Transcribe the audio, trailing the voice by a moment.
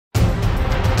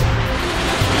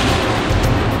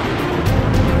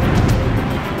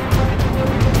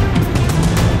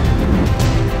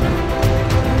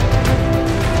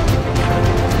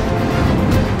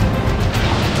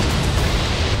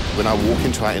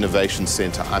to our innovation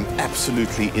center, I'm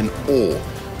absolutely in awe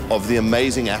of the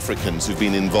amazing Africans who've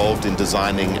been involved in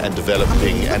designing and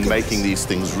developing and making these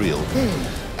things real.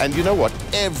 And you know what?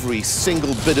 Every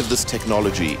single bit of this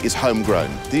technology is homegrown.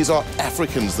 These are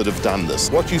Africans that have done this.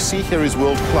 What you see here is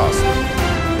world class.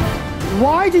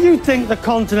 Why do you think the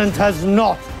continent has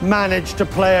not managed to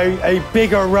play a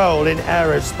bigger role in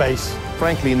aerospace?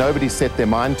 Frankly, nobody set their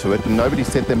mind to it, and nobody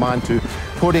set their mind to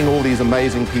putting all these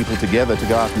amazing people together to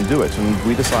go out and do it, and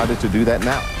we decided to do that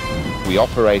now. We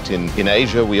operate in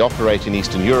Asia, we operate in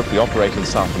Eastern Europe, we operate in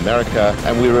South America,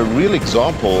 and we're a real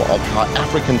example of how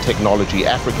African technology,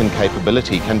 African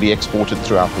capability can be exported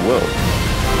throughout the world.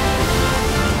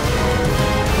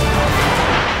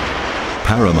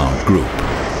 Paramount Group,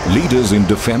 leaders in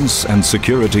defense and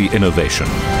security innovation.